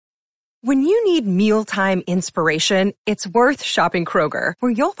When you need mealtime inspiration, it's worth shopping Kroger,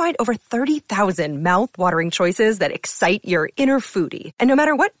 where you'll find over 30,000 mouth-watering choices that excite your inner foodie. And no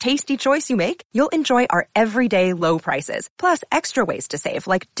matter what tasty choice you make, you'll enjoy our everyday low prices, plus extra ways to save,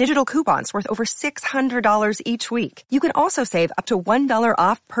 like digital coupons worth over $600 each week. You can also save up to $1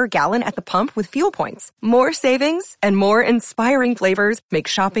 off per gallon at the pump with fuel points. More savings and more inspiring flavors make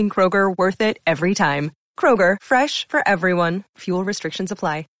shopping Kroger worth it every time. Kroger, fresh for everyone. Fuel restrictions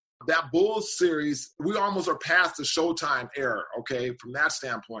apply. That Bulls series, we almost are past the Showtime era, okay, from that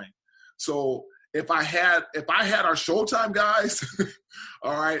standpoint. So if I had our Showtime guys,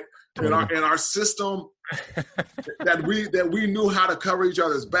 all right, in our system that we knew how to cover each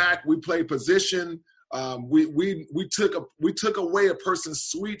other's back, we played position. We took away a person's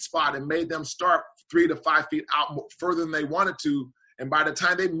sweet spot and made them start 3 to 5 feet out further than they wanted to. And by the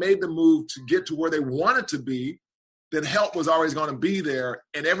time they made the move to get to where they wanted to be, then help was always going to be there,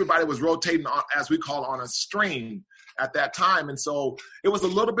 and everybody was rotating on, as we call, on a string at that time. And so it was a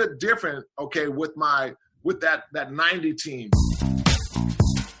little bit different, okay, with that 90 team.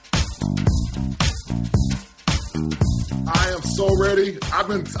 I am so ready.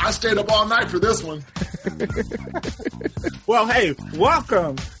 I stayed up all night for this one. Well, hey,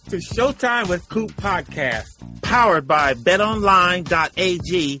 welcome to Showtime with Coop podcast, powered by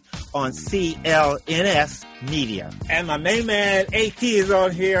betonline.ag on CLNS Media. And my main man, AT, is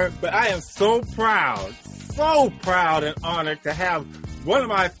on here, but I am so proud and honored to have one of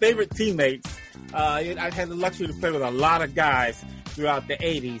my favorite teammates. I've had the luxury to play with a lot of guys throughout the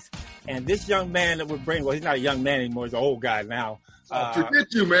 80s. And this young man that we're bringing, well, he's not a young man anymore, he's an old guy now. Forget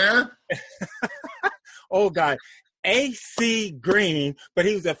you, man. Old guy. AC Green, but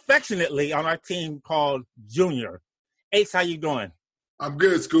he was affectionately on our team called Junior. Ace, how you doing? I'm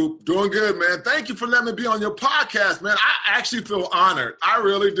good, Scoop. Doing good, man. Thank you for letting me be on your podcast, man. I actually feel honored. I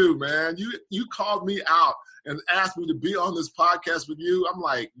really do, man. You called me out and asked me to be on this podcast with you. I'm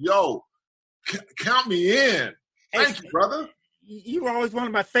like, yo, count me in. Thank you, brother. You were always one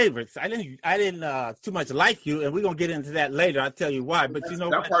of my favorites. I didn't too much like you, and we're gonna get into that later. I'll tell you why. But you know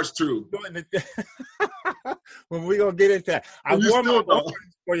that part's true. When we're gonna get into that, I wore my orange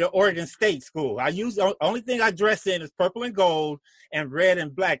for your Oregon State school. I use the only thing I dress in is purple and gold and red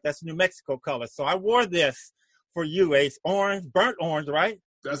and black. That's New Mexico color. So I wore this for you, Ace. Orange, burnt orange, right?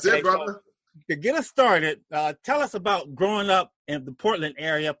 That's it, brother. So, to get us started, tell us about growing up in the Portland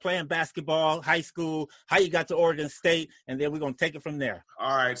area, playing basketball, high school, how you got to Oregon State, and then we're going to take it from there.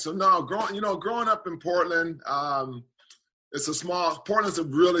 All right. So now, growing up in Portland, Portland's a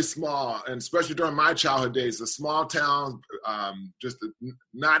really small, and especially during my childhood days, a small town, just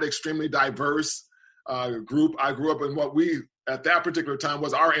not extremely diverse group. I grew up in what at that particular time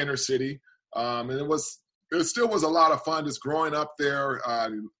was our inner city. And it still was a lot of fun just growing up there.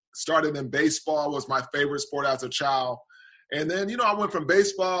 Started in baseball, was my favorite sport as a child. And then, I went from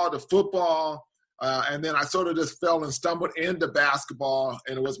baseball to football, and then I sort of just fell and stumbled into basketball.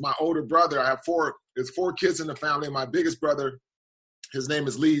 And it was my older brother. I have four kids in the family. My biggest brother, his name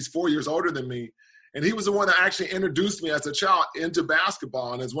is Lee. He's 4 years older than me. And he was the one that actually introduced me as a child into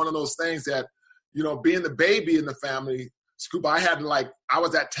basketball. And it's one of those things that, being the baby in the family, Scoop, I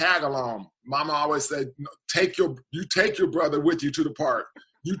was that tag along. Mama always said, you take your brother with you to the park.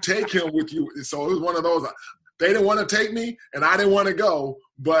 You take him with you. So it was one of those. They didn't want to take me, and I didn't want to go.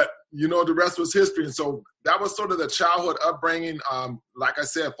 But, the rest was history. And so that was sort of the childhood upbringing. Like I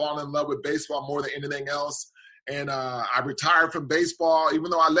said, falling in love with baseball more than anything else. And I retired from baseball, even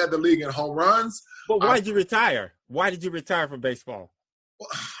though I led the league in home runs. But why did you retire? Why did you retire from baseball?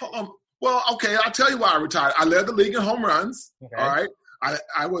 Well, okay, I'll tell you why I retired. I led the league in home runs. Okay. All right.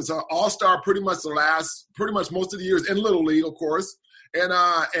 I was an all-star pretty much most of the years in Little League, of course. And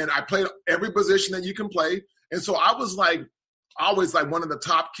I played every position that you can play. And so I was always one of the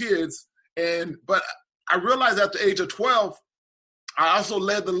top kids. But I realized at the age of 12, I also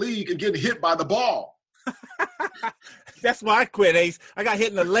led the league in getting hit by the ball. That's why I quit, Ace. I got hit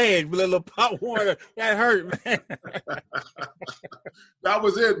in the leg with a little pot water. That hurt, man. That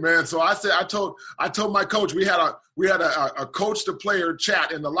was it, man. So I told my coach, we had a coach to player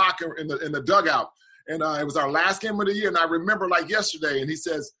chat in the locker in the dugout. And it was our last game of the year. And I remember like yesterday. And he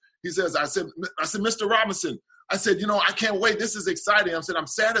says, I said, Mr. Robinson, I said, I can't wait. This is exciting. I said, I'm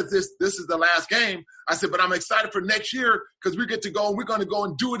sad that this is the last game. I said, but I'm excited for next year because we get to go and we're going to go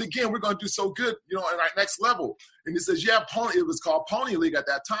and do it again. We're going to do so good, at our next level. And he says, yeah, it was called Pony League at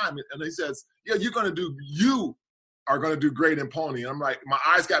that time. And he says, yeah, you are going to do great in Pony. And I'm like, my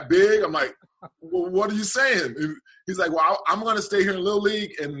eyes got big. I'm like, well, what are you saying? He's like, well, I'm going to stay here in Little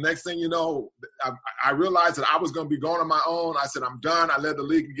League. And the next thing you know, I realized that I was going to be going on my own. I said, I'm done. I led the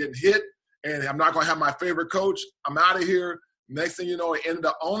league and getting hit, and I'm not going to have my favorite coach. I'm out of here. Next thing you know, it ended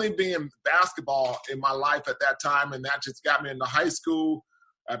up only being basketball in my life at that time, and that just got me into high school,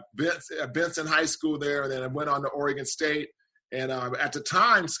 at Benson High School there, and then I went on to Oregon State. And at the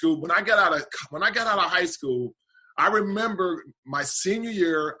time, when I got out of high school, I remember my senior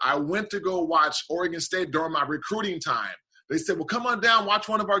year, I went to go watch Oregon State during my recruiting time. They said, well, come on down, watch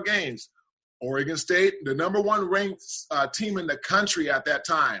one of our games. Oregon State, the number one ranked team in the country at that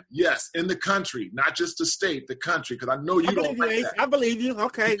time. Yes, in the country, not just the state, the country, because I know you don't like that. I believe you.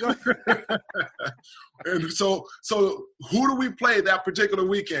 Okay, go ahead. And so who do we play that particular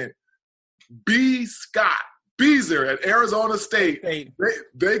weekend? B. Scott. Beezer at Arizona State.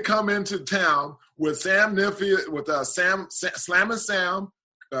 They come into town with Sam Nifius, with Slam and Sam,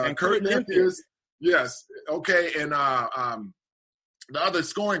 and Kurt Nifius. Yes, okay, and the other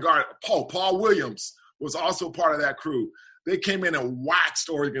scoring guard, Paul Williams, was also part of that crew. They came in and waxed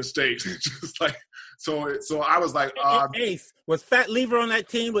Oregon State, just like so. I was like, Ace, was Fat Lever on that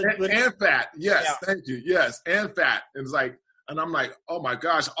team? And Fat, yes, yeah. Thank you, yes, and Fat. And it's like. And I'm like, oh my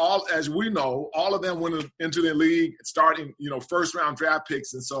gosh! As we know, all of them went into the league, starting, first round draft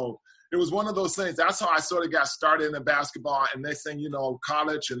picks, and so it was one of those things. That's how I sort of got started in basketball. And next thing you know,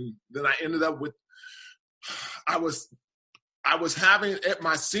 college, and then I ended up with. I was having at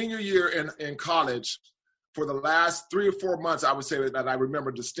my senior year in college, for the last 3 or 4 months, I would say that I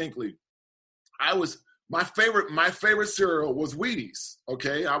remember distinctly. My favorite cereal was Wheaties.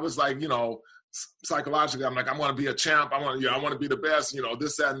 Okay, I was like, psychologically, I'm like, I want to be a champ. I want to be the best,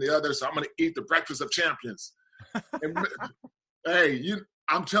 this, that, and the other. So I'm going to eat the breakfast of champions. And, hey,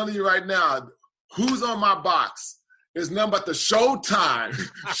 I'm telling you right now, who's on my box is none but the Showtime.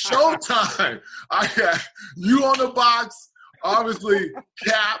 Showtime. I had you on the box, obviously,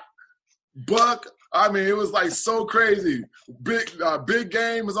 Cap, Buck. I mean, it was like so crazy. Big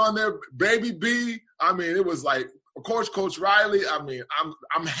Game was on there. Baby B. I mean, it was like, of course, Coach Riley. I mean,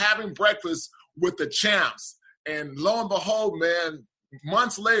 I'm having breakfast with the champs, and lo and behold, man,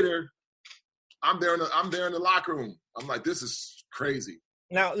 months later, I'm there in the locker room. I'm like, this is crazy.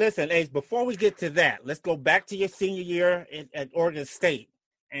 Now, listen, Ace, before we get to that, let's go back to your senior year at Oregon State.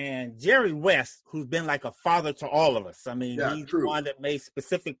 And Jerry West, who's been like a father to all of us. I mean, he's the one that made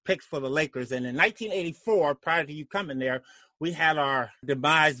specific picks for the Lakers. And in 1984, prior to you coming there, we had our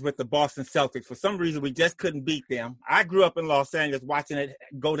demise with the Boston Celtics. For some reason, we just couldn't beat them. I grew up in Los Angeles watching it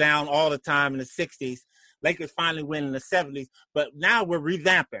go down all the time in the 60s. Lakers finally win in the 70s. But now we're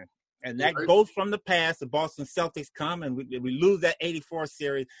revamping. And that goes from the past. The Boston Celtics come, and we lose that 84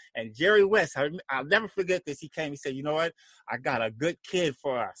 series. And Jerry West, I'll never forget this. He came, he said, you know what? I got a good kid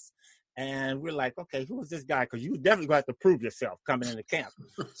for us. And we're like, okay, who is this guy? Because you definitely going to have to prove yourself coming into camp.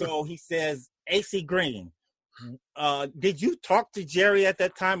 So he says, AC Green. Did you talk to Jerry at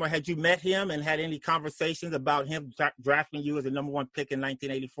that time, or had you met him and had any conversations about him drafting you as the number one pick in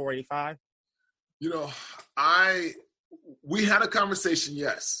 1984, 85? We had a conversation,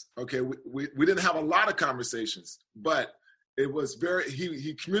 yes. Okay, we didn't have a lot of conversations, but it was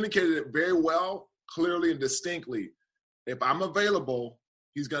he communicated it very well, clearly and distinctly. If I'm available,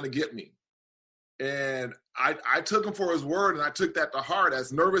 he's going to get me. And I took him for his word, and I took that to heart,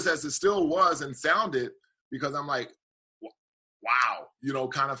 as nervous as it still was and sounded, because I'm like, wow,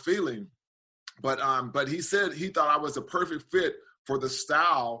 kind of feeling. But he said he thought I was a perfect fit for the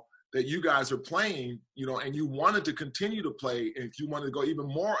style that you guys are playing, and you wanted to continue to play, and you wanted to go even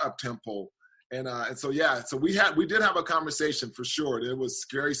more up tempo. And so we did have a conversation for sure. It was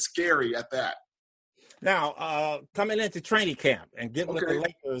very scary at that. Now, coming into training camp and getting with the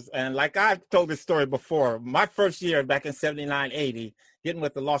Lakers, and like I've told this story before, my first year back in 79, 80, getting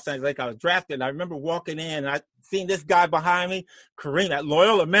with the Los Angeles Lakers, I was drafted. I remember walking in, and I seen this guy behind me, Kareem, at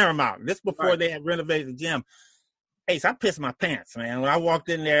Loyola Marymount. This before they had renovated the gym. Ace, I pissed my pants, man. When I walked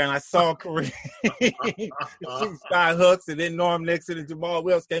in there and I saw Kareem shooting sky hooks, and then Norm Nixon and Jamal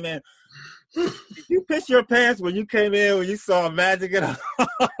Wills came in. Did you piss your pants when you came in, when you saw Magic and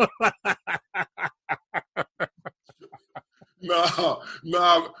No,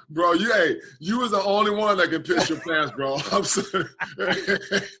 bro. You was the only one that can piss your pants, bro. I'm sorry.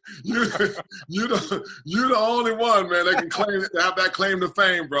 You the only one, man, that can have that claim to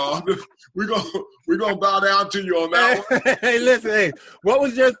fame, bro. We gonna bow down to you on that one. Hey, listen, what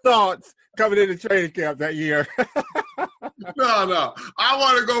was your thoughts coming into training camp that year? No. I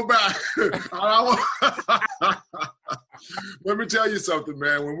want to go back. Let me tell you something,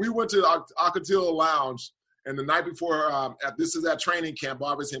 man. When we went to the Alcatel Lounge And the night before, this is at training camp,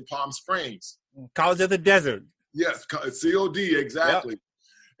 obviously in Palm Springs. College of the Desert. Yes, COD, exactly. Yep.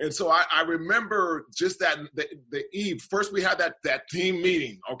 And so I remember just that the eve. First, we had that team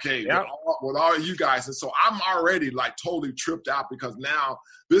meeting, okay, yep, with all of you guys. And so I'm already like totally tripped out because now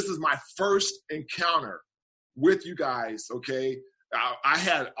this is my first encounter with you guys, okay? I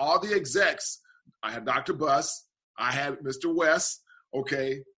had all the execs. I had Dr. Buss. I had Mr. West,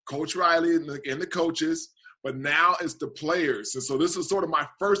 okay, Coach Riley and the coaches. But now it's the players. And so this is sort of my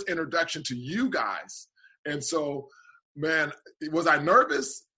first introduction to you guys. And so, man, was I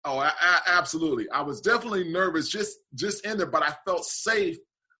nervous? Oh, absolutely. I was definitely nervous just in there, but I felt safe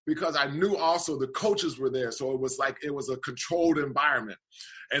because I knew also the coaches were there. So it was like it was a controlled environment.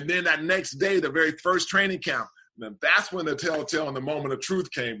 And then that next day, the very first training camp, then that's when the telltale and the moment of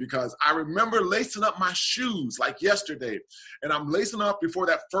truth came, because I remember lacing up my shoes like yesterday. And I'm lacing up before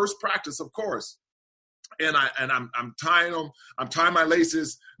that first practice, of course. And I'm tying them. I'm tying my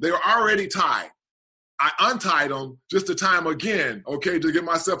laces. They were already tied. I untied them just to tie them again, okay, to give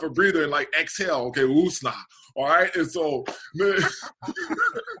myself a breather and like exhale, okay, woosna, all right? And so,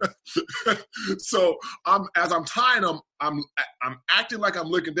 so as I'm tying them, I'm acting like I'm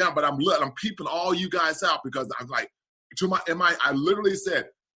looking down, but I'm peeping all you guys out because I'm like, I literally said,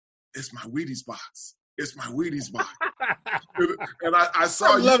 it's my Wheaties box. It's my Wheaties box. And I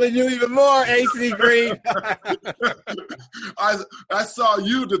saw I'm loving you even more, AC Green. I saw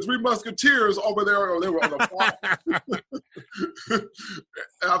you, the Three Musketeers over there. They were on the ball.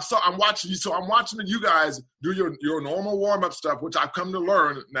 I'm watching you. So I'm watching you guys do your normal warm-up stuff, which I've come to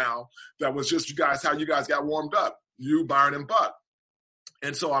learn now. That was just how you guys got warmed up. You, Byron, and Buck.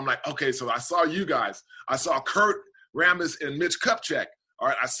 And so I'm like, okay, so I saw you guys. I saw Kurt Rambis and Mitch Kupchak. All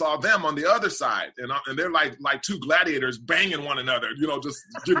right, I saw them on the other side, and they're like two gladiators banging one another, just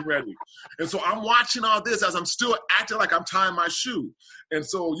getting ready. And so I'm watching all this as I'm still acting like I'm tying my shoe. And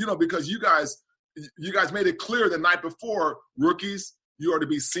so, because you guys made it clear the night before, rookies, you are to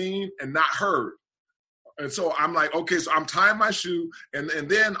be seen and not heard. And so I'm like, okay, so I'm tying my shoe, and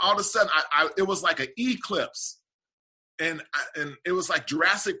then all of a sudden, it was like an eclipse. And it was like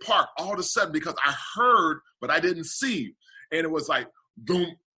Jurassic Park all of a sudden, because I heard, but I didn't see. And it was like,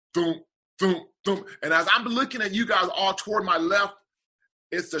 boom, boom, boom, boom. And as I'm looking at you guys all toward my left,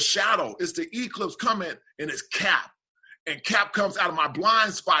 it's the shadow. It's the eclipse coming, and it's Cap. And Cap comes out of my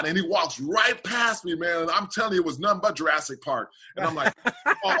blind spot, and he walks right past me, man. And I'm telling you, it was nothing but Jurassic Park. And I'm like,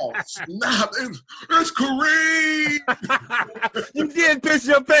 oh, snap. It's Kareem. You did piss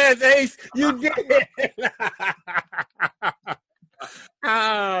your pants, Ace. You did.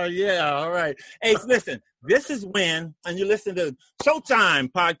 Oh, yeah. All right. Ace, listen, this is when, and you listen to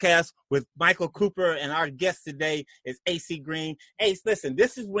Showtime podcast with Michael Cooper, and our guest today is AC Green. Ace, listen,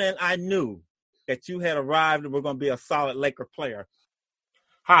 this is when I knew that you had arrived and were going to be a solid Laker player.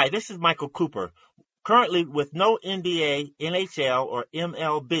 Hi, this is Michael Cooper. Currently, with no NBA, NHL, or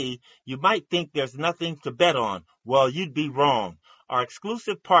MLB, you might think there's nothing to bet on. Well, you'd be wrong. Our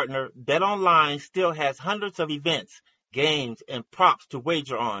exclusive partner, BetOnline, still has hundreds of events, games, and props to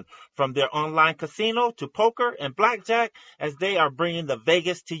wager on, from their online casino to poker and blackjack, as they are bringing the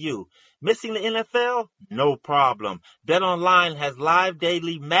Vegas to you. Missing the NFL? No problem. BetOnline has live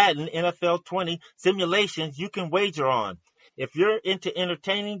daily Madden NFL 20 simulations you can wager on. If you're into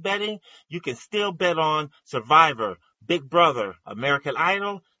entertaining betting, you can still bet on Survivor, Big Brother, American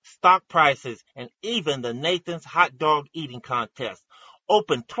Idol, stock prices, and even the Nathan's Hot Dog Eating Contest.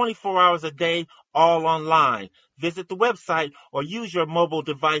 Open 24 hours a day, all online. Visit the website or use your mobile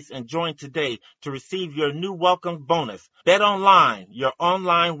device and join today to receive your new welcome bonus. BetOnline, your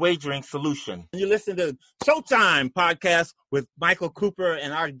online wagering solution. You listen to Showtime podcast with Michael Cooper,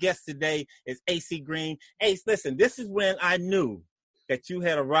 and our guest today is AC Green. Ace, listen, this is when I knew that you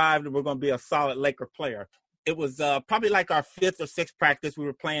had arrived and were going to be a solid Laker player. It was probably like our fifth or sixth practice we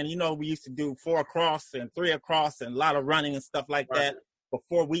were playing. We used to do 4 across and 3 across and a lot of running and stuff like that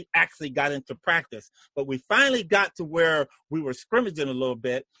before we actually got into practice. But we finally got to where we were scrimmaging a little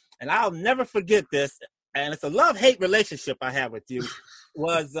bit, and I'll never forget this, and it's a love-hate relationship I have with you,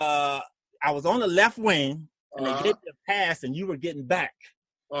 was I was on the left wing, and they gave me a pass, and you were getting back.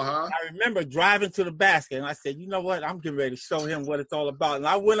 I remember driving to the basket, and I said, you know what, I'm getting ready to show him what it's all about. And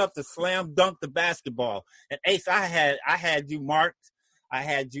I went up to slam dunk the basketball. And Ace, I had you marked, I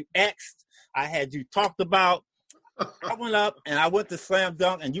had you X'd, I had you talked about. I went up and I went to slam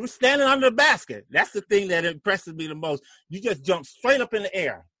dunk, and you were standing under the basket. That's the thing that impresses me the most. You just jumped straight up in the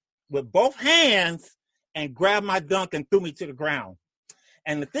air with both hands and grabbed my dunk and threw me to the ground.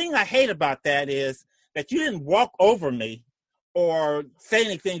 And the thing I hate about that is that you didn't walk over me or say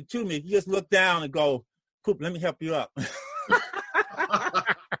anything to me. You just looked down and go, Coop, let me help you up.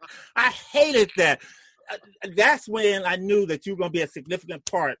 I hated that. That's when I knew that you were going to be a significant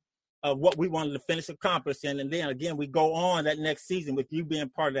part of what we wanted to finish accomplishing. And then again, we go on that next season with you being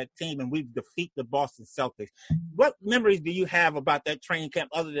part of that team, and we defeat the Boston Celtics. What memories do you have about that training camp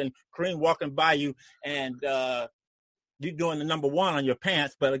other than Kareem walking by you and you doing the number one on your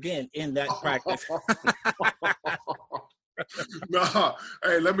pants, but again, in that practice? No,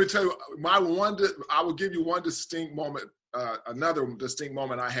 hey, let me tell you, I will give you one distinct moment, another distinct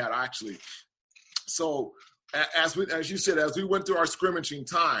moment I had actually. So as you said, as we went through our scrimmaging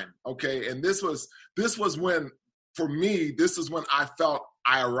time, okay, and this was when, for me, this is when I felt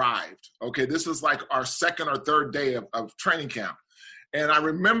I arrived. Okay, this was like our second or third day of training camp, and I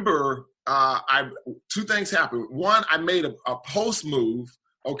remember two things happened. One, I made a post move,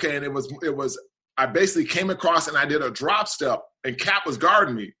 okay, and it was I basically came across and I did a drop step, and Cap was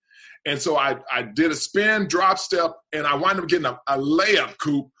guarding me, and so I did a spin drop step, and I wound up getting a layup,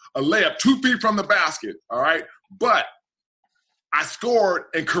 Coop. A layup 2 feet from the basket, all right? But I scored,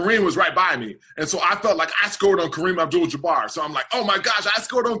 and Kareem was right by me. And so I felt like I scored on Kareem Abdul-Jabbar. So I'm like, oh, my gosh, I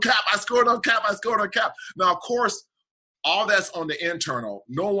scored on Cap. Now, of course, all that's on the internal.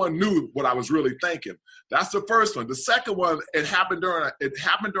 No one knew what I was really thinking. That's the first one. The second one, it happened during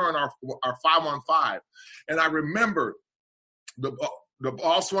our 5-on-5. And I remember the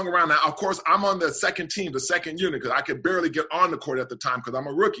ball swung around. Now, of course, I'm on the second team, the second unit, because I could barely get on the court at the time because I'm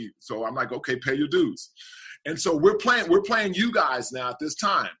a rookie. So I'm like, okay, pay your dues. And so we're playing you guys now at this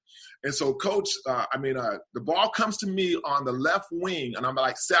time. And so coach, the ball comes to me on the left wing, and I'm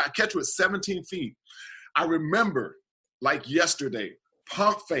like, I catch it with 17 feet. I remember, like yesterday,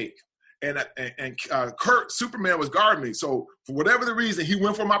 pump fake. And Kurt Superman was guarding me. So for whatever the reason, he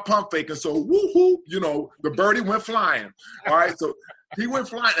went for my pump fake. And so, woo-hoo, the birdie went flying. All right, so he went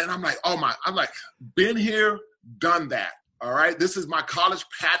flying, and I'm like, been here, done that. All right, this is my college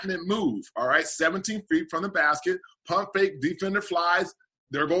patented move. All right, 17 feet from the basket, pump fake, defender flies,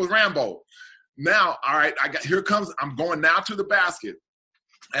 there goes Rambo. Now, all right, I'm going now to the basket.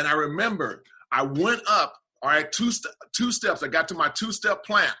 And I remember I went up, all right, two steps. I got to my two-step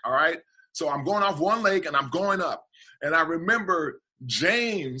plant, all right? So I'm going off one leg, and I'm going up. And I remember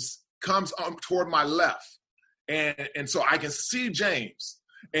James comes up toward my left. And so I can see James.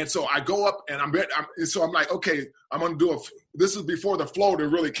 And so I go up, and I'm like, okay, I'm going to this is before the floater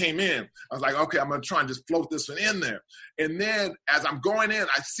really came in. I was like, okay, I'm going to try and just float this one in there. And then as I'm going in,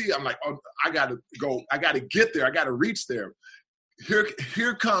 I'm like, oh, I got to get there. I got to reach there.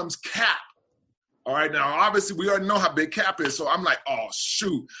 Here comes Cap. All right, now, obviously, we already know how big Cap is, so I'm like, oh,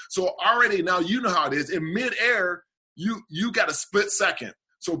 shoot. So already, now you know how it is. In midair, you got a split second.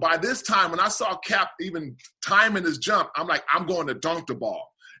 So by this time, when I saw Cap even timing his jump, I'm like, I'm going to dunk the ball.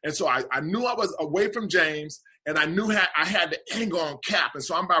 And so I knew I was away from James, and I knew I had the angle on Cap. And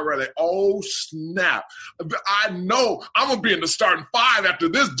so I'm about ready, oh, snap. I know I'm going to be in the starting 5 after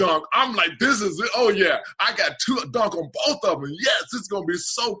this dunk. I'm like, this is it. Oh, yeah, I got 2 dunk on both of them. Yes, it's going to be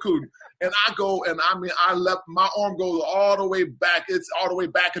so cool. And I go, and I left, my arm goes all the way back. It's all the way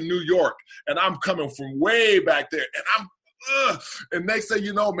back in New York. And I'm coming from way back there. And and next thing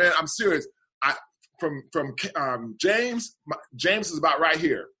you know, man, I'm serious. From James is about right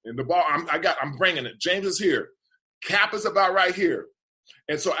here. And the ball, I'm bringing it. James is here. Cap is about right here.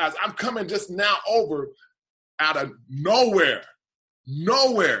 And so as I'm coming just now over out of nowhere,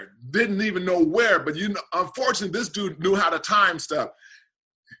 didn't even know where, but unfortunately, this dude knew how to time stuff.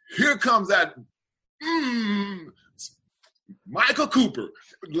 Here comes that Michael Cooper,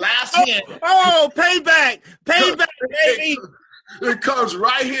 last hand. Oh, payback, baby. It comes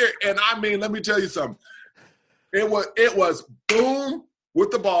right here, and let me tell you something. It was boom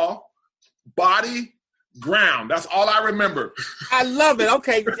with the ball, body, ground. That's all I remember. I love it.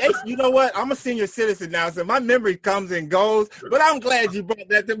 Okay, you know what? I'm a senior citizen now, so my memory comes and goes. But I'm glad you brought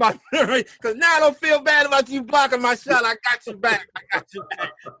that to my memory, because now I don't feel bad about you blocking my shot. I got you back.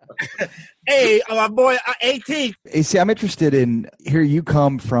 Hey, my boy, AT. Hey, see, I'm interested in here. You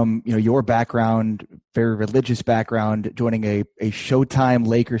come from your background, very religious background, joining a Showtime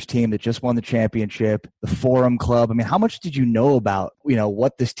Lakers team that just won the championship, the Forum Club. I mean, how much did you know about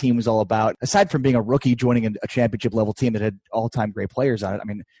what this team was all about, aside from being a rookie joining a championship level team that had all-time great players on it? I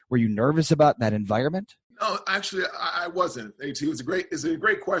mean, were you nervous about that environment? No, actually, I wasn't. It's a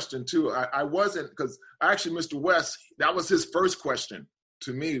great question too. I wasn't, because actually, Mr. West, that was his first question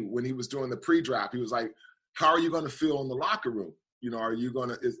to me when he was doing the pre-draft. He was like, "How are you going to feel in the locker room? Are you going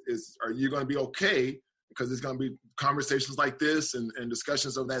to be okay? Because there's going to be conversations like this and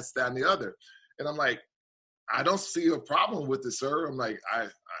discussions of that, and the other." And I'm like, "I don't see a problem with it, sir." I'm like,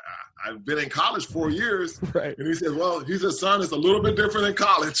 I've been in college 4 years. Right. And he said, well, he said, son, it's a little bit different in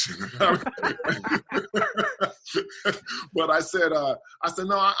college. But I said, no,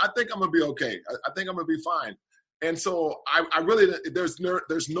 I think I'm going to be okay. I think I'm going to be fine. And so I really, there's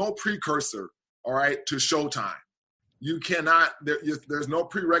no precursor, all right, to Showtime. You cannot, there's no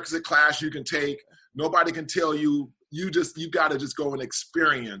prerequisite class you can take. Nobody can tell you. You got to just go and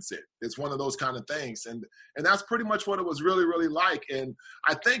experience it. It's one of those kind of things. And that's pretty much what it was really, really like. And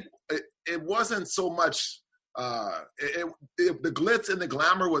I think it wasn't so much, the glitz and the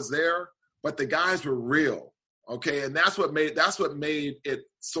glamour was there, but the guys were real. Okay. And that's what made it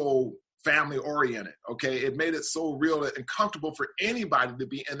so family oriented. Okay. It made it so real and comfortable for anybody to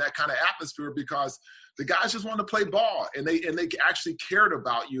be in that kind of atmosphere, because the guys just wanted to play ball, and they actually cared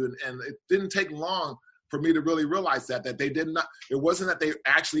about you. And it didn't take long for me to really realize that they did not, it wasn't that they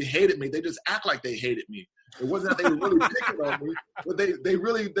actually hated me. They just act like they hated me. It wasn't that they were really picking on me, but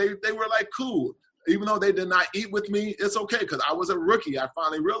they were like, cool. Even though they did not eat with me, it's okay, because I was a rookie. I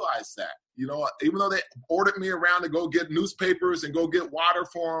finally realized that, even though they ordered me around to go get newspapers and go get water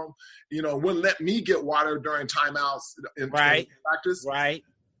for them, wouldn't let me get water during timeouts in practice. Right.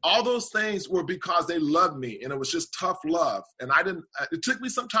 All those things were because they loved me, and it was just tough love. And it took me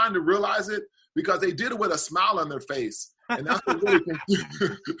some time to realize it, because they did it with a smile on their face. And that's what really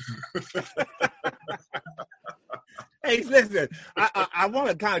Hey, listen, I want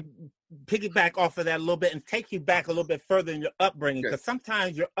to kind of piggyback off of that a little bit and take you back a little bit further in your upbringing, because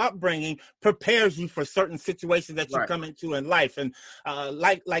sometimes your upbringing prepares you for certain situations that you come into in life. And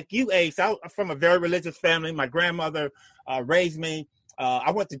like you, Ace, I'm from a very religious family. My grandmother raised me.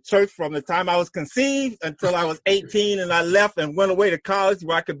 I went to church from the time I was conceived until I was 18, and I left and went away to college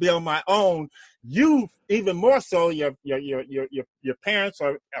where I could be on my own. You, even more so, your parents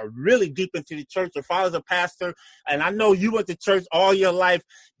are really deep into the church. Your father's a pastor, and I know you went to church all your life.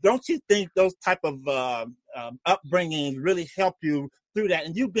 Don't you think those type of upbringings really help you through that?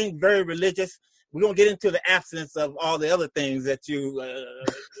 And you being very religious, we're going to get into the absence of all the other things that you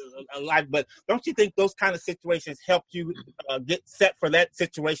like, but don't you think those kind of situations help you get set for that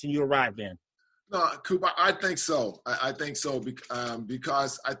situation you arrived in? No, Coop, I think so. I think so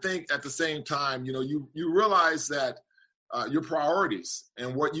because I think at the same time, you realize that your priorities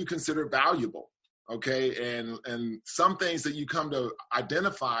and what you consider valuable, okay? And some things that you come to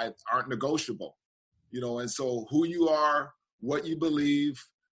identify aren't negotiable, and so who you are, what you believe,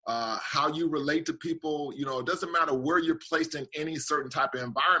 how you relate to people, it doesn't matter where you're placed in any certain type of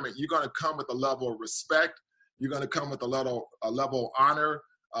environment. You're going to come with a level of respect. You're going to come with a level of honor,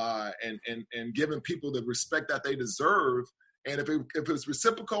 and giving people the respect that they deserve. And if it's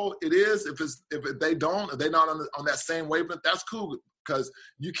reciprocal, it is. If they don't, if they're not on that same wavelength, that's cool, because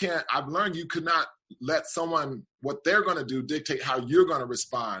you can't. I've learned you could not let someone, what they're going to do, dictate how you're going to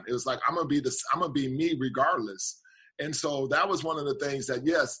respond. It was like, I'm going to be me regardless. And so that was one of the things that,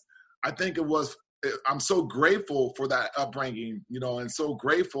 yes, I think I'm so grateful for that upbringing, and so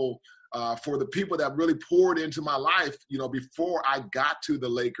grateful for the people that really poured into my life, before I got to the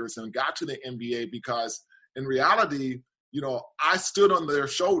Lakers and got to the NBA, because in reality, I stood on their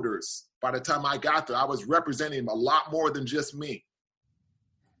shoulders. By the time I got there, I was representing a lot more than just me.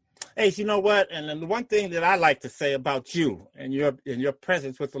 Hey, you know what? And then the one thing that I like to say about you and your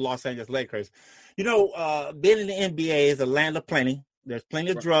presence with the Los Angeles Lakers, being in the NBA is a land of plenty. There's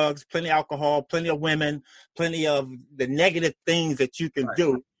plenty of drugs, plenty of alcohol, plenty of women, plenty of the negative things that you can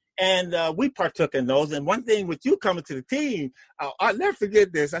do. And we partook in those. And one thing with you coming to the team, I'll never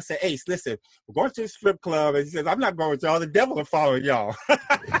forget this. I said, Ace, listen, we're going to the strip club. And he says, I'm not going with y'all. The devil will follow y'all.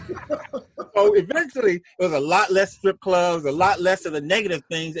 So eventually, there was a lot less strip clubs, a lot less of the negative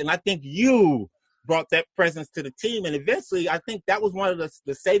things. And I think you brought that presence to the team. And eventually, I think that was one of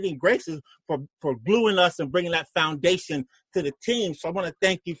the saving graces for gluing us and bringing that foundation to the team. So I want to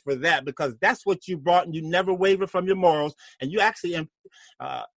thank you for that, because that's what you brought, and you never wavered from your morals. And you actually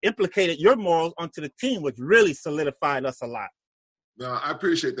implicated your morals onto the team, which really solidified us a lot. No, I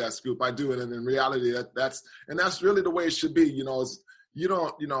appreciate that, Scoop. I do. And in reality, that's really the way it should be. You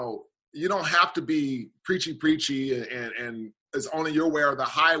don't have to be preachy and it's only your way or the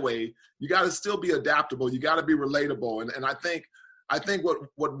highway. You got to still be adaptable. You got to be relatable. And I think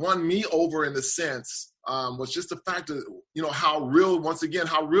what won me over in the sense was just the fact that, how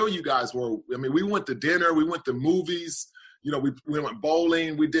real you guys were. I mean, we went to dinner, we went to movies, we went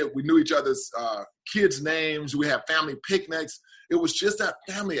bowling, we knew each other's kids' names, we had family picnics. It was just that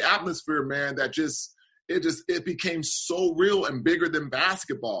family atmosphere, man, that it became so real and bigger than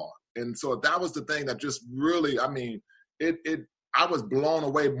basketball. And so that was the thing that just really, I mean, I was blown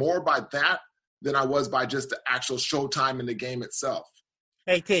away more by that than I was by just the actual Showtime in the game itself.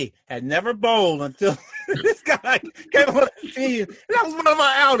 AT had never bowled until this guy came on the team. That was one of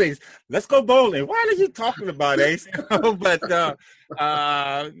my outings. Let's go bowling. What are you talking about, Ace? But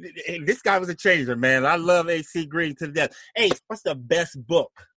this guy was a changer, man. I love AC Green to death. Ace, what's the best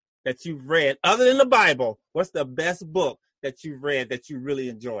book that you've read other than the Bible? What's the best book that you've read that you really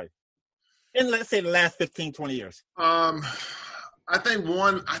enjoyed in, let's say, the last 15, 20 years? I think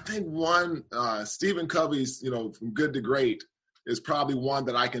one Stephen Covey's, From Good to Great is probably one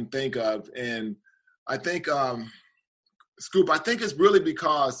that I can think of. And I think, Scoop, I think it's really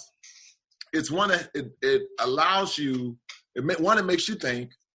because it's one that it allows you, it makes you think,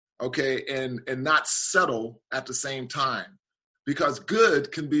 okay, and not settle at the same time. Because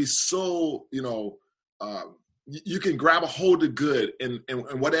good can be so, you can grab a hold of good in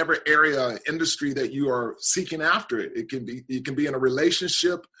whatever area, industry that you are seeking after it. It can be in a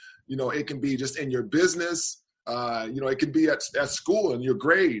relationship, it can be just in your business, it can be at school in your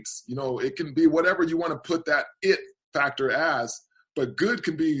grades, it can be whatever you want to put that it factor as, but good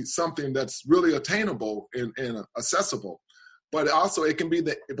can be something that's really attainable and accessible. But also it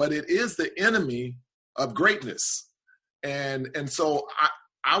is the enemy of greatness. And so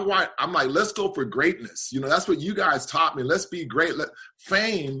I'm like, let's go for greatness. That's what you guys taught me. Let's be great.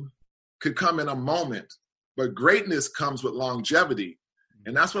 Fame could come in a moment, but greatness comes with longevity.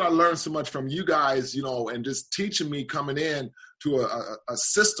 And that's what I learned so much from you guys, and just teaching me coming in to a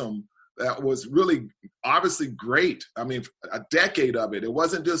system that was really obviously great. I mean, a decade of it. It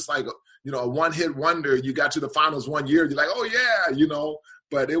wasn't just like, a one-hit wonder. You got to the finals one year. You're like, oh, yeah,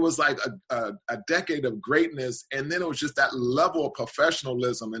 But it was like a decade of greatness. And then it was just that level of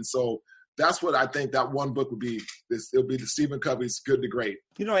professionalism. And so that's what I think that one book would be. It'll be the Stephen Covey's Good to Great.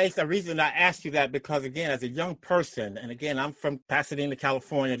 Ace, the reason I asked you that, because, again, as a young person, and again, I'm from Pasadena,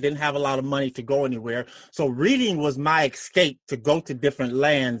 California, didn't have a lot of money to go anywhere. So reading was my escape to go to different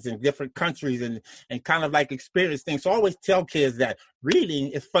lands and different countries and kind of like experience things. So I always tell kids that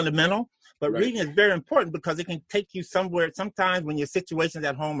reading is fundamental. But Right. Reading is very important because it can take you somewhere. Sometimes when your situations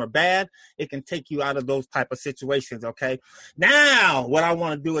at home are bad, it can take you out of those type of situations, okay? Now, what I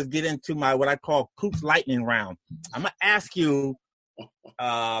want to do is get into what I call Coop's lightning round. I'm going to ask you,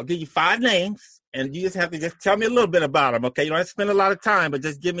 I'll give you 5 names, and you just have to just tell me a little bit about them, okay? You don't have to spend a lot of time, but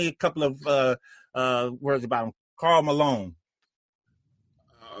just give me a couple of words about them. Karl Malone.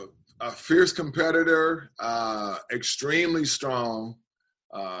 A fierce competitor, extremely strong,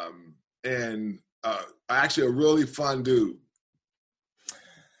 and actually a really fun dude.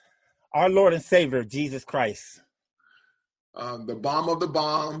 Our Lord and Savior, Jesus Christ. The bomb of the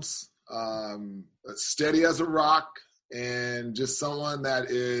bombs, steady as a rock, and just someone that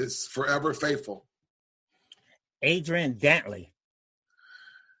is forever faithful. Adrian Dantley.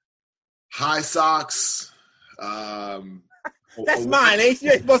 High socks. That's mine, Ace.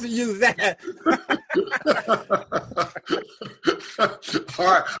 You ain't supposed to use that. All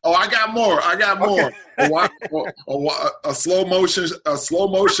right. Oh, I got more. Okay. A slow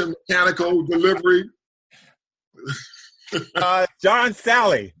motion mechanical delivery. John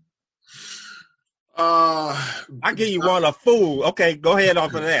Sally. I'll give you one, a fool. Okay, go ahead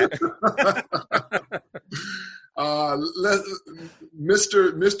off of that.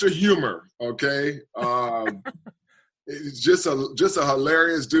 Mr. Humor. Okay. It's just a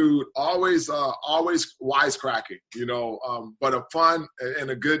hilarious dude, always wisecracking, but a fun and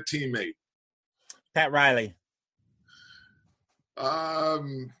a good teammate. Pat Riley.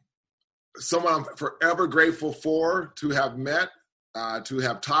 Someone I'm forever grateful for to have met, to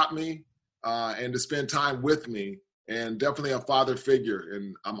have taught me, and to spend time with me, and definitely a father figure,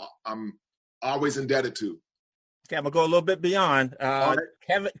 and I'm always indebted to. Okay, I'm gonna go a little bit beyond. Right.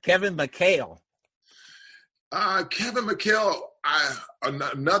 Kevin McHale. Kevin McHale,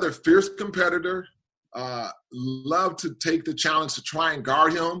 another fierce competitor, loved to take the challenge to try and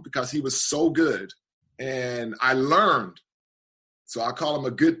guard him because he was so good. And I learned. So I call him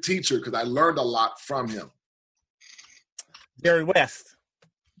a good teacher because I learned a lot from him. Jerry West.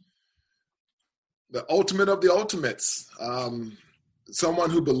 The ultimate of the ultimates. Someone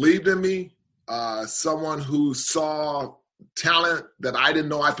who believed in me, someone who saw talent that I didn't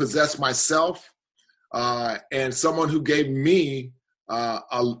know I possessed myself. And someone who gave me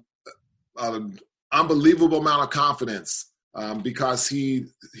an unbelievable amount of confidence because he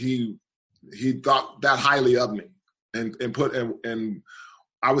thought that highly of me and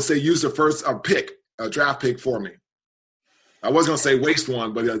I would say used a draft pick for me. I was going to say waste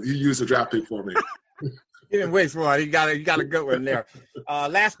one, but he used a draft pick for me. He didn't waste one. He got a good one there.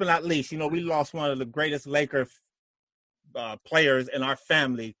 Last but not least, we lost one of the greatest Laker players in our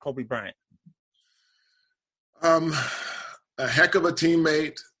family, Kobe Bryant. a heck of a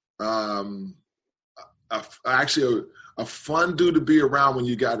teammate. Actually a fun dude to be around when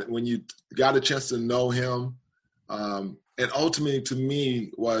you got a chance to know him. And ultimately, to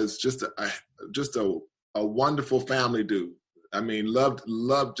me, was just a wonderful family dude. I mean,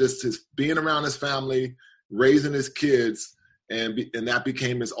 loved just his being around his family, raising his kids, and that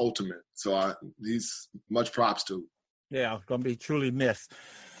became his ultimate. So he's much props to. Yeah, gonna be truly missed.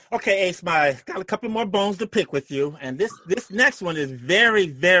 Okay, Ace, got a couple more bones to pick with you, and this next one is very,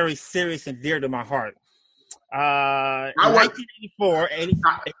 very serious and dear to my heart. 1984,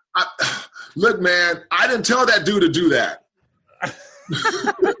 85. Look, man, I didn't tell that dude to do that.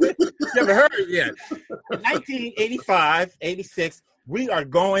 Never heard it yet. 1985, 86, we are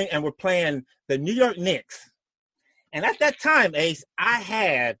going and we're playing the New York Knicks. And at that time, Ace, I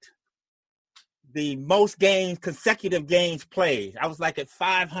had the most consecutive games played. I was like at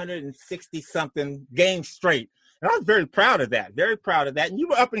 560-something games straight. And I was very proud of that, And you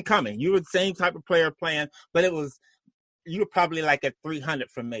were up and coming. You were the same type of player playing, but you were probably like at 300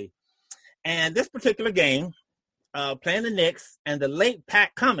 from me. And this particular game, playing the Knicks, and the late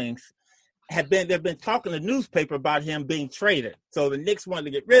Pat Cummings they've been talking in the newspaper about him being traded. So the Knicks wanted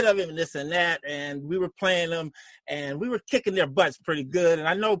to get rid of him and this and that, and we were playing them, and we were kicking their butts pretty good. And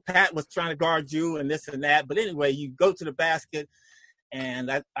I know Pat was trying to guard you and this and that, but anyway, you go to the basket, and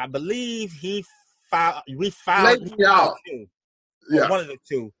I believe we fouled him out. Yeah. One of the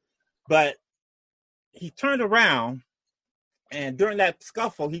two. But he turned around, and during that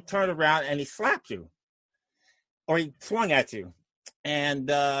scuffle, he turned around and he slapped you, or he swung at you.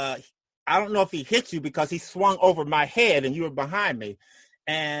 And I don't know if he hit you because he swung over my head and you were behind me.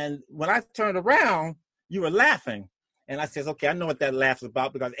 And when I turned around, you were laughing. And I says, okay, I know what that laugh's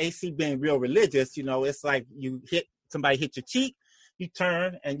about, because AC being real religious, it's like somebody hit your cheek, you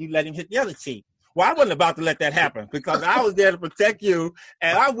turn and you let him hit the other cheek. Well, I wasn't about to let that happen, because I was there to protect you.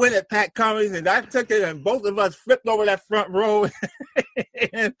 And I went at Pat Cummings, and I took it, and both of us flipped over that front row.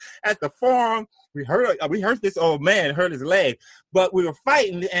 And at the forum, we hurt this old man, hurt his leg. But we were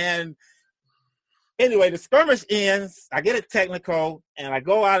fighting, and anyway, the skirmish ends. I get a technical, and I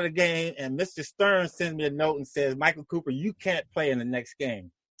go out of the game, and Mr. Stern sends me a note and says, Michael Cooper, you can't play in the next game.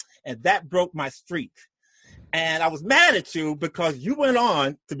 And that broke my streak. And I was mad at you because you went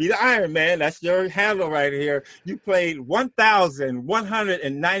on to be the Iron Man. That's your handle right here. You played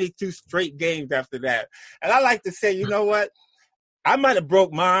 1,192 straight games after that. And I like to say, you know what? I might have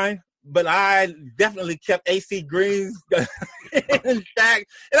broke mine, but I definitely kept AC Green's intact.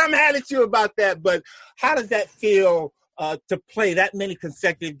 And I'm mad at you about that. But how does that feel to play that many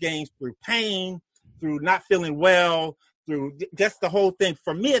consecutive games through pain, through not feeling well, through just the whole thing?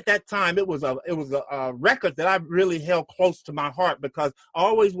 For me at that time, it was a record that I really held close to my heart, because I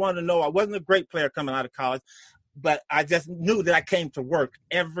always wanted to know. I wasn't a great player coming out of college, but I just knew that I came to work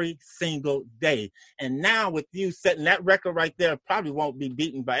every single day. And now with you setting that record right there, probably won't be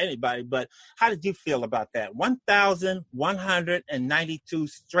beaten by anybody. But how did you feel about that? 1,192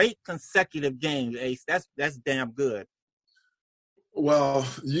 straight consecutive games, Ace. That's damn good. Well,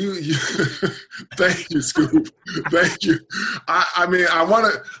 you thank you, Scoop. Thank you. I mean,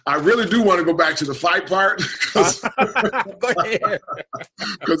 I really do want to go back to the fight part, because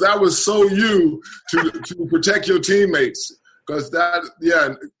that was so you to protect your teammates. Because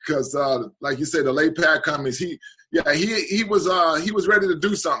like you said, the late Pat Cummings, he was ready to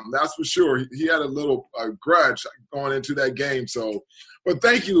do something. That's for sure. He had a little grudge going into that game. So, but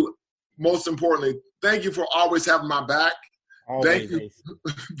thank you. Most importantly, thank you for always having my back. Thank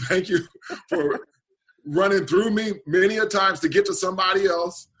you for running through me many a times to get to somebody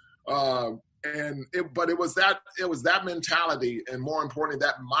else. But it was that mentality, and more importantly,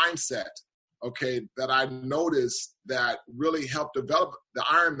 that mindset, okay, that I noticed that really helped develop the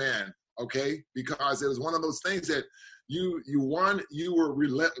Iron Man, okay, because it was one of those things that you were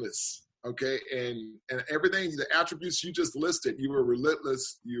relentless, okay, and everything, the attributes you just listed, you were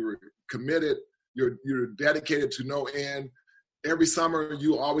relentless, you were committed, you're dedicated to no end. Every summer,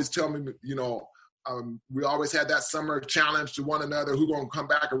 you always tell me, we always had that summer challenge to one another, who's going to come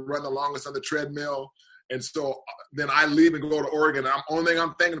back and run the longest on the treadmill. And so then I leave and go to Oregon. And only thing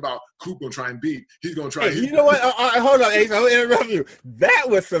I'm thinking about, Coop going to try and beat. He's going to try. Hey, you know what? Hold on, Ace. I'll interrupt you. That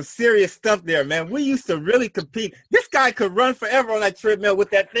was some serious stuff there, man. We used to really compete. This guy could run forever on that treadmill with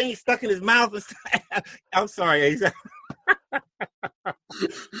that thing stuck in his mouth. I'm sorry, Ace.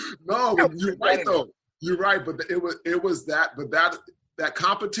 No, you're right, though. You're right, but it was that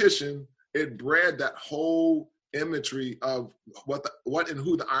competition, it bred that whole imagery of what and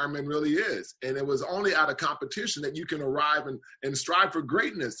who the Ironman really is. And it was only at a competition that you can arrive and strive for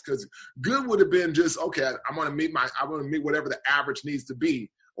greatness, because good would have been just, okay, I want to meet whatever the average needs to be,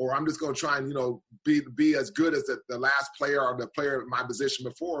 or I'm just going to try and, be as good as the last player or the player in my position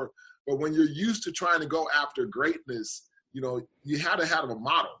before. But when you're used to trying to go after greatness, you had to have a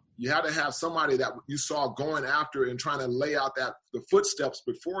model. You had to have somebody that you saw going after and trying to lay out the footsteps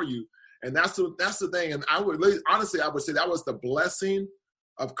before you. And that's the thing. And I would say that was the blessing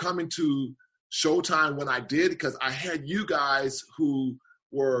of coming to Showtime when I did, because I had you guys who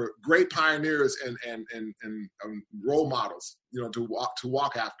were great pioneers and role models, to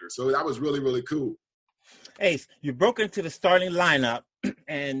walk after. So that was really, really cool. Ace, you broke into the starting lineup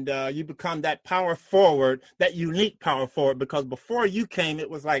and you become that power forward, that unique power forward, because before you came, it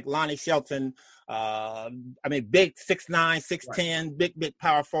was like Lonnie Shelton, big 6'9", 6'10", right. big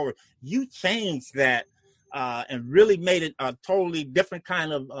power forward. You changed that and really made it a totally different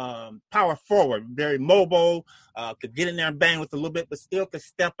kind of power forward, very mobile, could get in there and bang with a little bit, but still could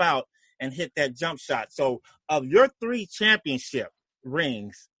step out and hit that jump shot. So of your 3 championship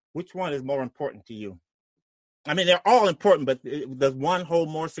rings, which one is more important to you? I mean, they're all important, but does one hold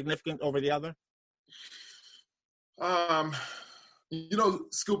more significant over the other?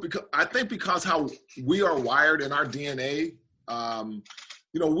 Scoop, I think because how we are wired in our DNA,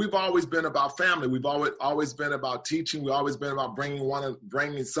 we've always been about family. We've always been about teaching. We've always been about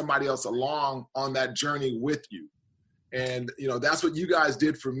bringing somebody else along on that journey with you. And, that's what you guys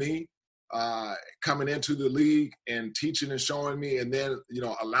did for me, coming into the league and teaching and showing me, and then,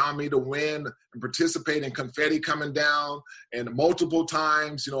 allowing me to win and participate in confetti coming down and multiple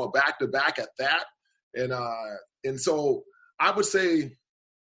times, back to back at that. And so I would say,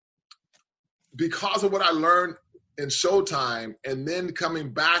 because of what I learned in Showtime, and then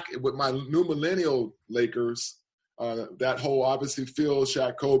coming back with my new millennial Lakers, that whole, obviously, Phil,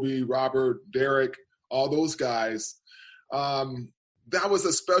 Shaq, Kobe, Robert, Derek, all those guys, that was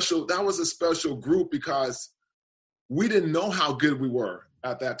a special group, because we didn't know how good we were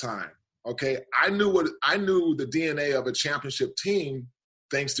at that time. Okay. I knew the DNA of a championship team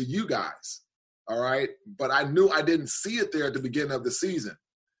thanks to you guys. All right. But I knew I didn't see it there at the beginning of the season.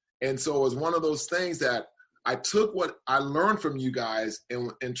 And so it was one of those things that I took what I learned from you guys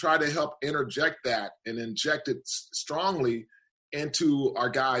and tried to help interject that and inject it strongly into our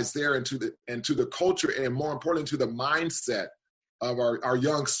guys there, into the culture, and more importantly, to the mindset of our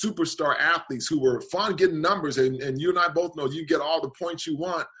young superstar athletes who were fun getting numbers. And you and I both know you get all the points you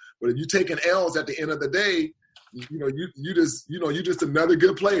want, but if you're taking L's at the end of the day, you're just another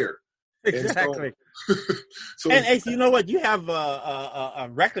good player. Exactly. And Ace, you know what? You have a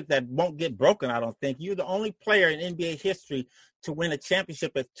record that won't get broken, I don't think. You're the only player in NBA history to win a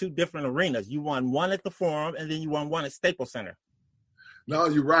championship at 2 different arenas. You won one at the Forum, and then you won one at Staples Center. No,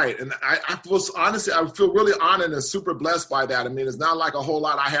 you're right. And I feel really honored and super blessed by that. I mean, it's not like a whole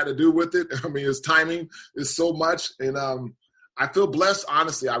lot I had to do with it. I mean, it's timing is so much. And I feel blessed,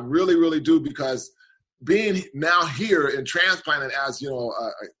 honestly. I really, really do, because being now here and transplanted as,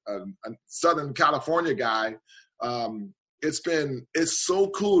 a Southern California guy, it's so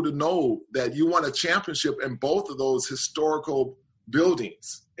cool to know that you won a championship in both of those historical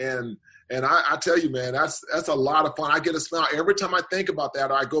buildings. And I tell you, man, that's a lot of fun. I get a smile every time I think about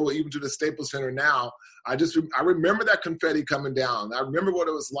that. Or I go even to the Staples Center now. I remember that confetti coming down. I remember what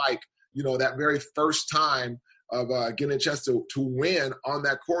it was like, that very first time of getting a chance to win on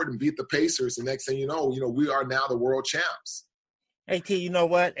that court and beat the Pacers. And next thing you know, we are now the world champs. AT, you know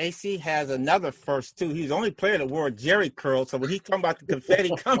what? AC has another first, too. He's the only player that wore a Jerry curl. So when he's talking about the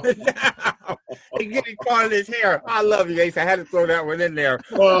confetti coming down, he getting caught in his hair. I love you, Ace. I had to throw that one in there.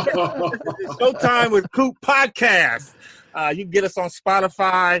 Showtime with Coop podcast. You can get us on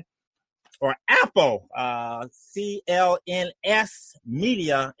Spotify or Apple. CLNS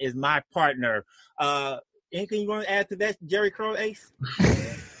Media is my partner. Anything you want to add to that, Jerry curl, Ace?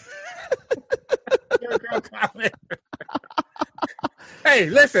 Jerry curl comment. Hey,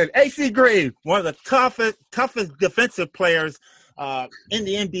 listen, AC Green, one of the toughest defensive players in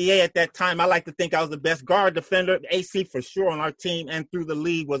the NBA at that time. I like to think I was the best guard defender. AC, for sure, on our team and through the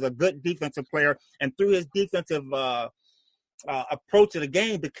league, was a good defensive player. And through his defensive approach to the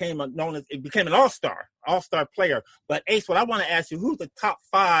game, became an all-star player. But, Ace, what I want to ask you, who's the top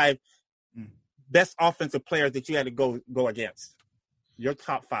 5 best offensive players that you had to go against? Your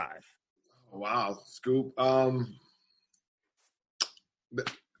top 5. Wow, Scoop.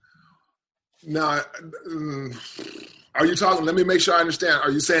 Now, are you talking? Let me make sure I understand.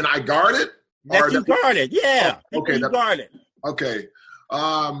 Are you saying I guarded? That you guarded, yeah. Okay, you guarded. Okay.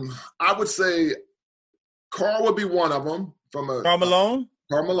 I would say Carl would be one of them. Karl Malone?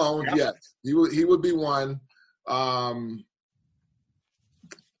 Karl Malone, yep. Yes. He would be one. I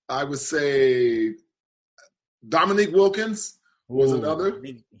would say Dominique Wilkins was another.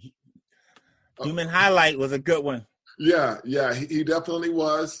 Human Highlight was a good one. Yeah, he definitely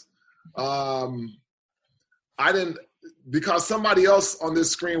was. Because somebody else on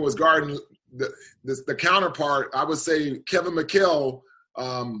this screen was guarding the counterpart. I would say Kevin McHale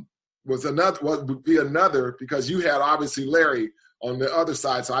would be another, because you had obviously Larry on the other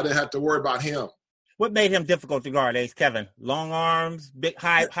side, so I didn't have to worry about him. What made him difficult to guard, Ace? Kevin? Long arms, big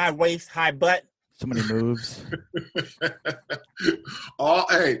high waist, high butt. So many moves.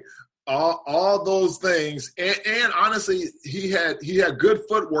 all those things, and honestly, he had good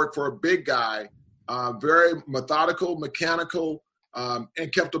footwork for a big guy. Very methodical, mechanical,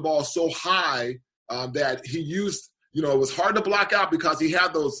 and kept the ball so high that he used. It was hard to block out because he knew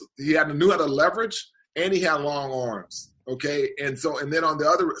how to leverage, and he had long arms. Okay, and then on the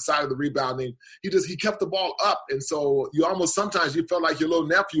other side of the rebounding, he kept the ball up, and so sometimes you felt like your little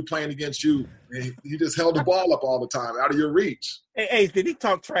nephew playing against you, and he just held the ball up all the time, out of your reach. Hey, Ace, did he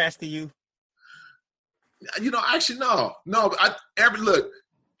talk trash to you? Actually, no.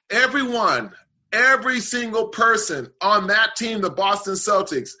 Every single person on that team, the Boston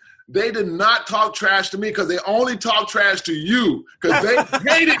Celtics, they did not talk trash to me, because they only talk trash to you, because they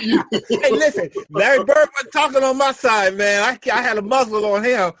hated you. Hey, listen, Larry Bird wasn't talking on my side, man. I had a muzzle on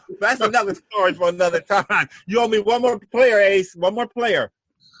him. That's another story for another time. You owe me one more player, Ace. One more player.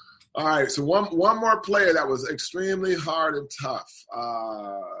 All right, so one more player that was extremely hard and tough.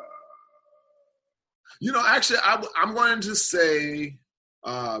 Actually, I'm going to say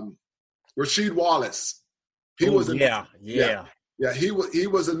Rasheed Wallace. He was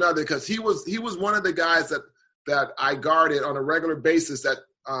another, because he was one of the guys that I guarded on a regular basis that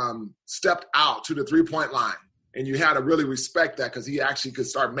stepped out to the 3-point line, and you had to really respect that, because he actually could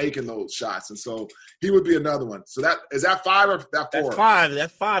start making those shots, and so he would be another one. So is that 5 or that 4?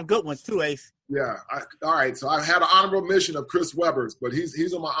 That's 5 good ones too, Ace. Yeah. All right. So I had an honorable mention of Chris Webber's, but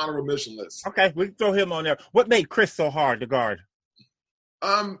he's on my honorable mention list. Okay, we can throw him on there. What made Chris so hard to guard?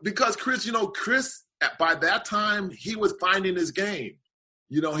 Because Chris, by that time, he was finding his game.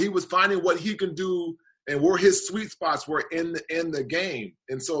 He was finding what he can do and where his sweet spots were in the game.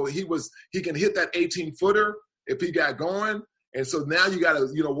 And so he can hit that 18-footer if he got going. And so now you got to,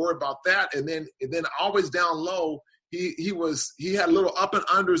 worry about that. And then always down low, he had little up and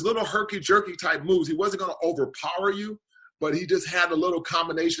unders, little herky-jerky type moves. He wasn't going to overpower you, but he just had a little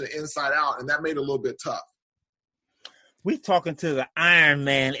combination of inside out, and that made it a little bit tough. We talking to the Iron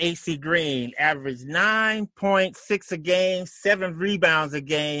Man, AC Green, averaged 9.6 a game, 7 rebounds a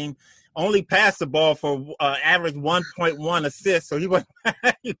game, only passed the ball for average 1.1 assists, so he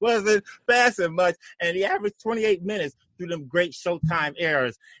wasn't passing much, and he averaged 28 minutes through them great Showtime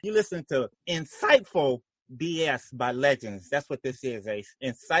eras. You listen to Insightful BS by Legends. That's what this is, Ace.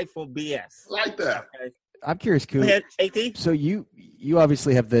 Insightful BS. Like that. Okay. I'm curious, Coop. Go ahead, AT. So you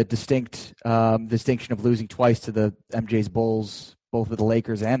obviously have the distinction of losing twice to the MJ's Bulls, both with the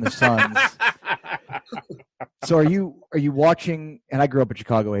Lakers and the Suns. So are you watching? And I grew up in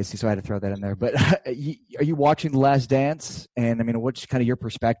Chicago, AC, so I had to throw that in there. But are you watching The Last Dance? And I mean, what's kind of your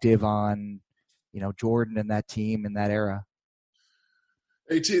perspective on Jordan and that team in that era?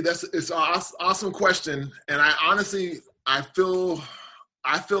 AT, it's an awesome question, and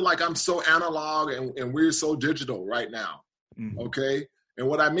I feel like I'm so analog and we're so digital right now. Mm-hmm. Okay. And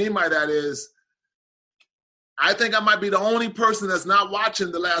what I mean by that is I think I might be the only person that's not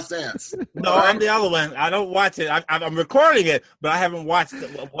watching The Last Dance. No, right? I'm the other one. I don't watch it. I'm recording it, but I haven't watched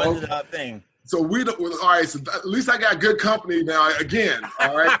one thing. So all right. So at least I got good company now again.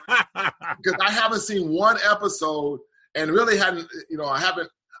 All right. Because I haven't seen one episode and really hadn't,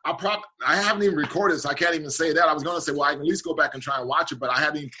 I haven't even recorded, so I can't even say that. I was going to say, well, I can at least go back and try and watch it, but I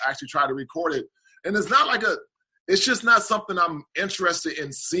haven't actually tried to record it. And it's not like it's just not something I'm interested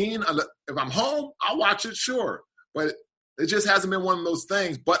in seeing. If I'm home, I'll watch it, sure. But it just hasn't been one of those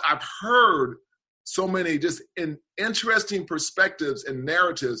things. But I've heard so many just interesting perspectives and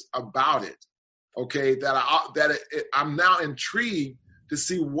narratives about it, okay, I'm now intrigued to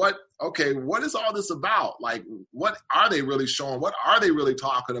see what is all this about? Like, what are they really showing? What are they really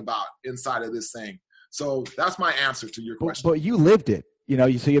talking about inside of this thing? So that's my answer to your question. But you lived it,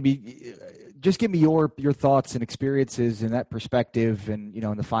 so just give me your thoughts and experiences in that perspective and,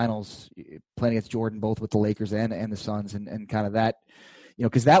 in the finals, playing against Jordan, both with the Lakers and the Suns and kind of that,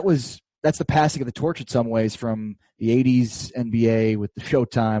 because that's the passing of the torch in some ways from the 80s NBA with the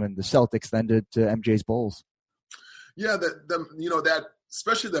Showtime and the Celtics then to MJ's Bulls. Yeah, that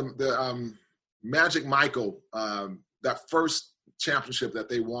especially the Magic Michael, that first championship that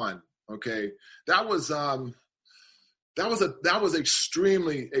they won, okay, that was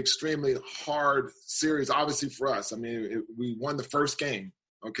extremely, extremely hard series, obviously for us. I mean, we won the first game,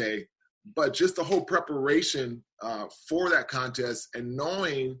 okay, but just the whole preparation for that contest and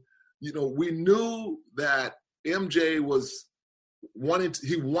knowing, we knew that MJ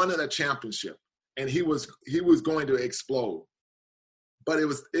he wanted a championship and he was going to explode. But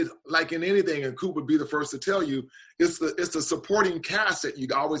it like in anything, and Coop would be the first to tell you, it's the supporting cast that you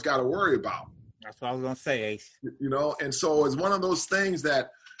always got to worry about. That's what I was gonna say, Ace. And so it's one of those things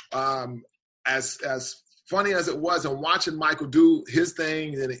that, as funny as it was, and watching Michael do his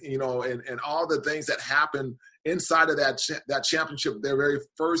thing, and all the things that happened inside of that championship, their very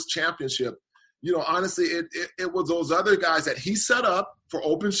first championship, honestly, it was those other guys that he set up for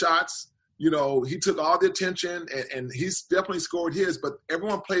open shots. He took all the attention and he's definitely scored his, but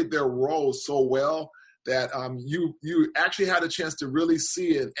everyone played their role so well that you actually had a chance to really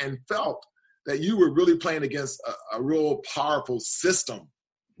see it and felt that you were really playing against a real powerful system,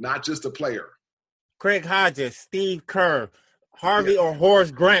 not just a player. Craig Hodges, Steve Kerr, Harvey or Horace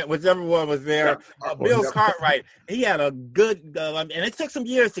Grant, whichever one was there, Bill Cartwright. He had a good and it took some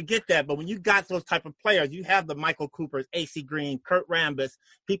years to get that, but when you got those type of players, you have the Michael Coopers, A.C. Green, Kurt Rambis,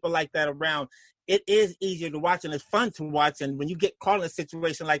 people like that around, it is easier to watch and it's fun to watch. And when you get caught in a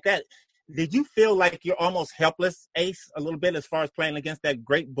situation like that, did you feel like you're almost helpless, Ace, a little bit as far as playing against that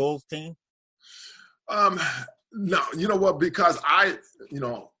great Bulls team? No, you know what? Because I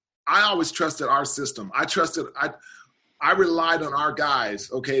always trusted our system. I relied on our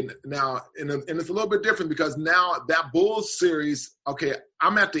guys. Okay, now and it's a little bit different because now that Bulls series. Okay,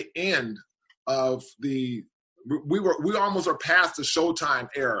 I'm at the end of we almost are past the Showtime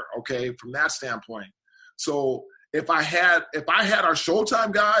era. Okay, from that standpoint. So if I had our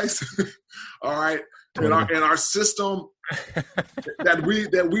Showtime guys, all right, in our system that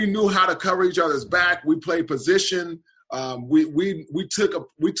we knew how to cover each other's back. We played position. We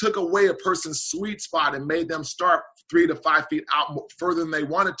took away a person's sweet spot and made them start 3 to 5 feet out further than they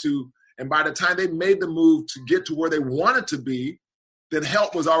wanted to. And by the time they made the move to get to where they wanted to be, then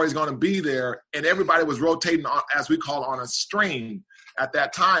help was always going to be there. And everybody was rotating on, as we call, on a string at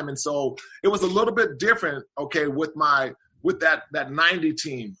that time. And so it was a little bit different, okay, with that 90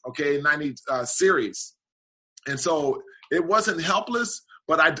 team, okay, 90 series. And so it wasn't helpless,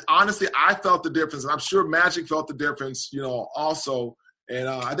 but I felt the difference. And I'm sure Magic felt the difference, also. And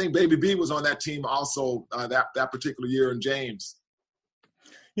I think Baby B was on that team also that particular year, and James.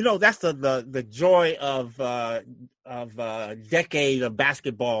 That's the joy of a decade of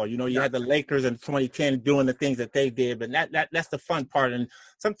basketball. You had the Lakers in 2010 doing the things that they did, but that's the fun part. And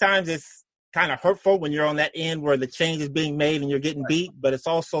sometimes it's kind of hurtful when you're on that end where the change is being made and you're getting beat, but it's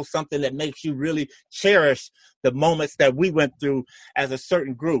also something that makes you really cherish the moments that we went through as a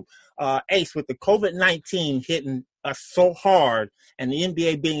certain group. Ace, with the COVID-19 hitting us so hard and the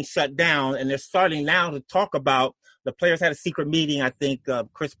NBA being shut down, and they're starting now to talk about, the players had a secret meeting, I think,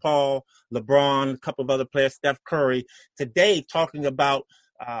 Chris Paul, LeBron, a couple of other players, Steph Curry, today talking about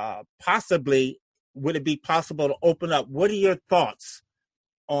possibly, would it be possible to open up? What are your thoughts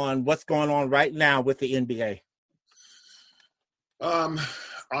on what's going on right now with the NBA?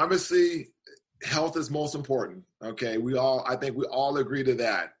 Obviously, health is most important. Okay, I think we all agree to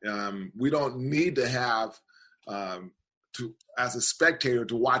that. We don't need to have as a spectator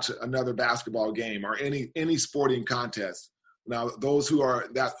to watch another basketball game or any sporting contest. Now, those who are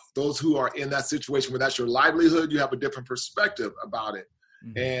in that situation where that's your livelihood, you have a different perspective about it.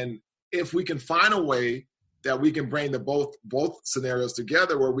 Mm-hmm. And if we can find a way that we can bring the both scenarios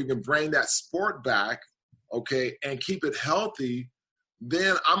together, where we can bring that sport back, okay, and keep it healthy,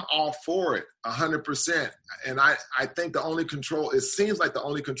 then I'm all for it 100%. And I think it seems like the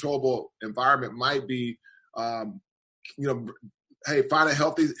only controllable environment might be, hey, find a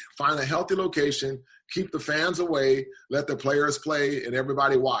healthy location, keep the fans away, let the players play, and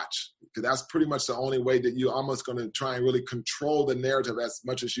everybody watch. Because that's pretty much the only way that you're almost going to try and really control the narrative as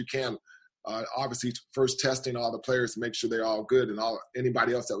much as you can. Obviously, first testing all the players to make sure they're all good, and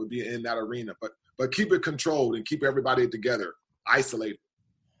anybody else that would be in that arena. But keep it controlled and keep everybody together, isolated.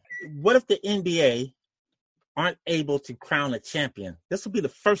 What if the NBA aren't able to crown a champion? This will be the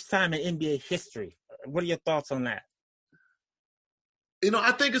first time in NBA history. What are your thoughts on that?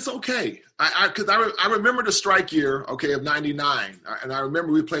 I think it's okay. Because I remember the strike year, okay, of '99, and I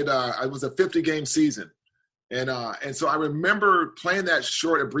remember we played. It was a 50-game season, and so I remember playing that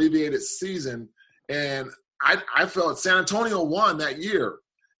short, abbreviated season, and I felt San Antonio won that year,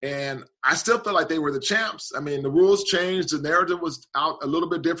 And I still feel like they were the champs. I mean, the rules changed. The narrative was out a little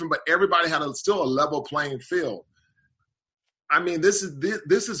bit different, but everybody had still a level playing field. I mean, this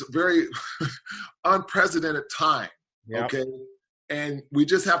is very unprecedented time, okay? And we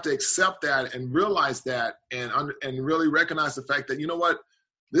just have to accept that and realize that and really recognize the fact that, you know what,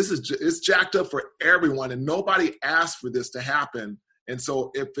 it's jacked up for everyone, and nobody asked for this to happen. And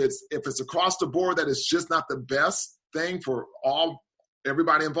so if it's across the board that it's just not the best thing for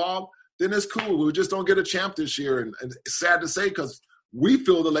everybody involved, then it's cool. We just don't get a champ this year. And it's sad to say, because we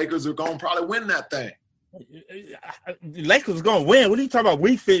feel the Lakers are going to probably win that thing. The Lakers are going to win. What are you talking about?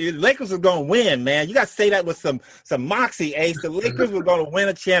 We feel the Lakers are going to win, man. You got to say that with some moxie, Ace. The Lakers were going to win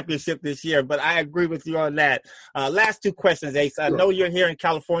a championship this year, but I agree with you on that. Last two questions, Ace. I know you're here in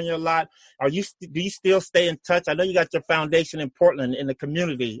California a lot. Do you still stay in touch? I know you got your foundation in Portland in the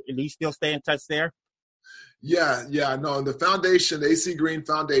community. Do you still stay in touch there? Yeah. No, the foundation, the AC Green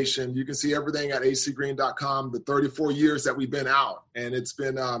Foundation, you can see everything at acgreen.com, the 34 years that we've been out. And it's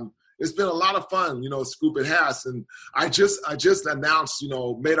been a lot of fun, Scoop, it has. And I just announced,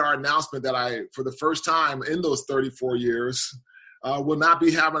 made our announcement that for the first time in those 34 years, will not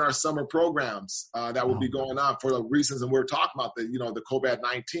be having our summer programs that will be going on for the reasons, and we're talking about the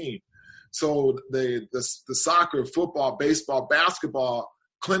COVID-19. So the soccer, football, baseball, basketball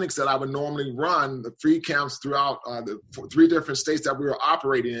clinics that I would normally run, the free camps throughout the 3 different states that we were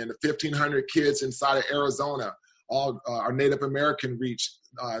operating in, the 1,500 kids inside of Arizona, all our Native American reach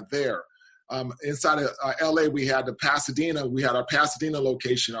there. Inside of LA, we had our Pasadena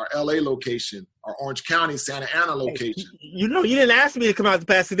location, our LA location, our Orange County, Santa Ana location. Hey, you didn't ask me to come out to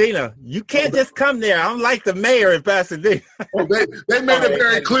Pasadena. You can't just come there. I'm like the mayor in Pasadena. Well, they made it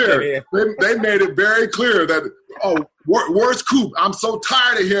very clear. They made it very clear that, where's Coop? I'm so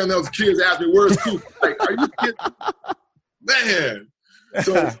tired of hearing those kids ask me, where's Coop? Like, are you kidding? Man.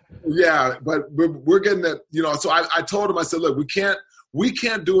 So, yeah, but we're getting that, so I told him, I said, look, we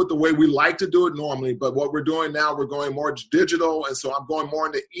can't do it the way we like to do it normally, but what we're doing now, we're going more digital, and so I'm going more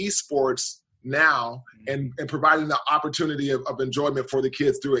into esports now and providing the opportunity of enjoyment for the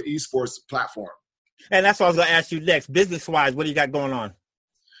kids through an esports platform. And that's what I was going to ask you next. Business-wise, what do you got going on?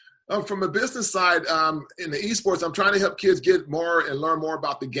 From a business side, in the esports, I'm trying to help kids get more and learn more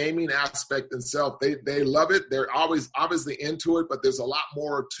about the gaming aspect itself. They love it. They're always obviously into it, but there's a lot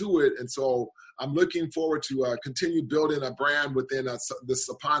more to it. And so I'm looking forward to continue building a brand within the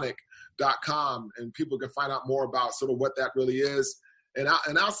Saponic.com, and people can find out more about sort of what that really is. And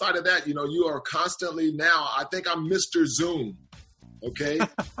outside of that, you are constantly now, I think I'm Mr. Zoom. Okay.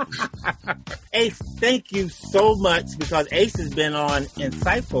 Ace, thank you so much, because Ace has been on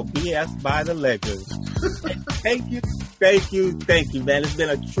Insightful BS by the Lakers. Thank you, man. It's been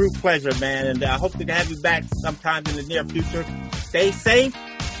a true pleasure, man. And I hope to have you back sometime in the near future. Stay safe.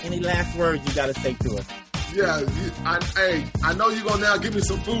 Any last words you got to say to us? Yeah, I know you're going to now give me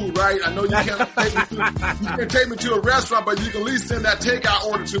some food, right? I know you can't take me to a restaurant, but you can at least send that takeout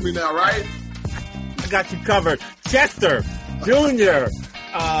order to me now, right? I got you covered. Chester Junior,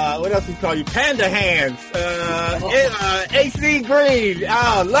 what else we call you? Panda Hands, AC Green.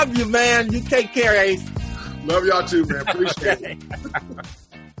 Love you, man. You take care, Ace. Love y'all too, man. Appreciate it.